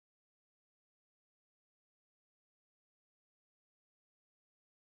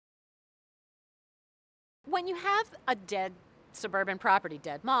when you have a dead suburban property,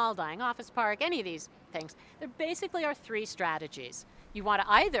 dead mall, dying office park, any of these things, there basically are three strategies. You want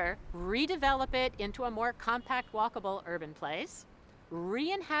to either redevelop it into a more compact, walkable urban place,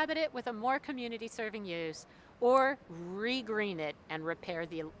 re-inhabit it with a more community-serving use, or re-green it and repair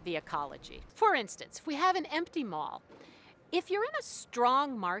the ecology. For instance, if we have an empty mall, if you're in a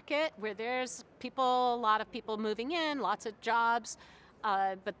strong market where there's a lot of people moving in, lots of jobs,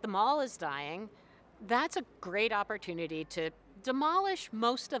 but the mall is dying, that's a great opportunity to demolish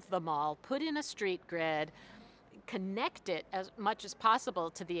most of the mall, put in a street grid, connect it as much as possible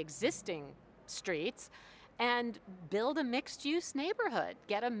to the existing streets, and build a mixed-use neighborhood.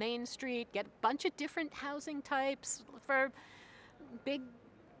 Get a main street, get a bunch of different housing types for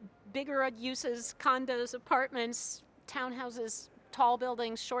bigger uses, condos, apartments, townhouses, tall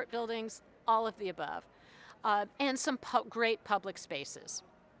buildings, short buildings, all of the above. And some great public spaces.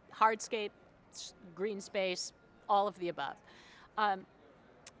 Hardscape, green space, all of the above. And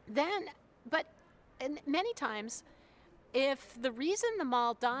many times, if the reason the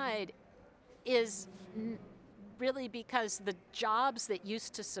mall died is really because the jobs that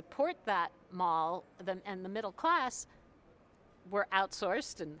used to support that mall and the middle class were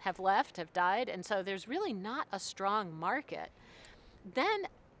outsourced and have left, have died, and so there's really not a strong market, then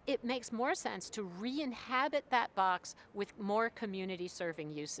it makes more sense to re-inhabit that box with more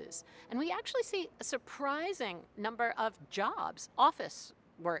community-serving uses. And we actually see a surprising number of jobs, office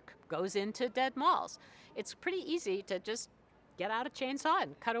work goes into dead malls. It's pretty easy to just get out a chainsaw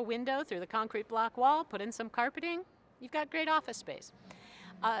and cut a window through the concrete block wall, put in some carpeting, you've got great office space.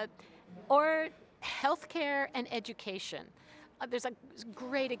 Or healthcare and education. There's a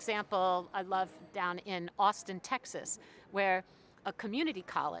great example I love down in Austin, Texas, where a community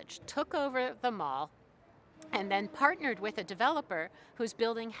college took over the mall and then partnered with a developer who's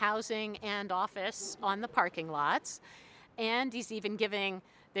building housing and office on the parking lots. And he's even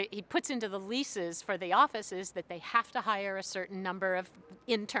he puts into the leases for the offices that they have to hire a certain number of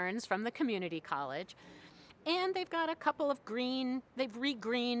interns from the community college. And they've got a couple of they've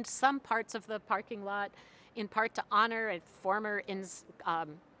re-greened some parts of the parking lot, in part to honor a former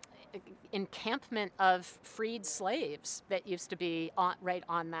encampment of freed slaves that used to be right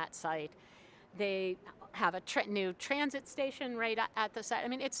on that site. They have a new transit station right at the site. I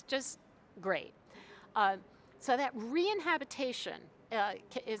mean, it's just great. So that re-inhabitation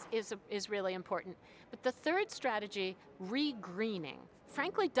is really important. But the third strategy, re-greening,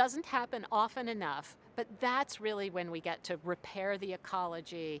 frankly doesn't happen often enough, but that's really when we get to repair the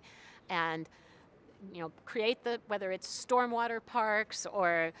ecology and create whether it's stormwater parks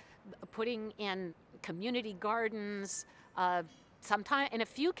or putting in community gardens. In a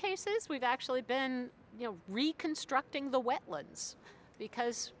few cases, we've actually been reconstructing the wetlands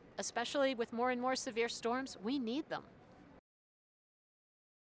because, especially with more and more severe storms, we need them.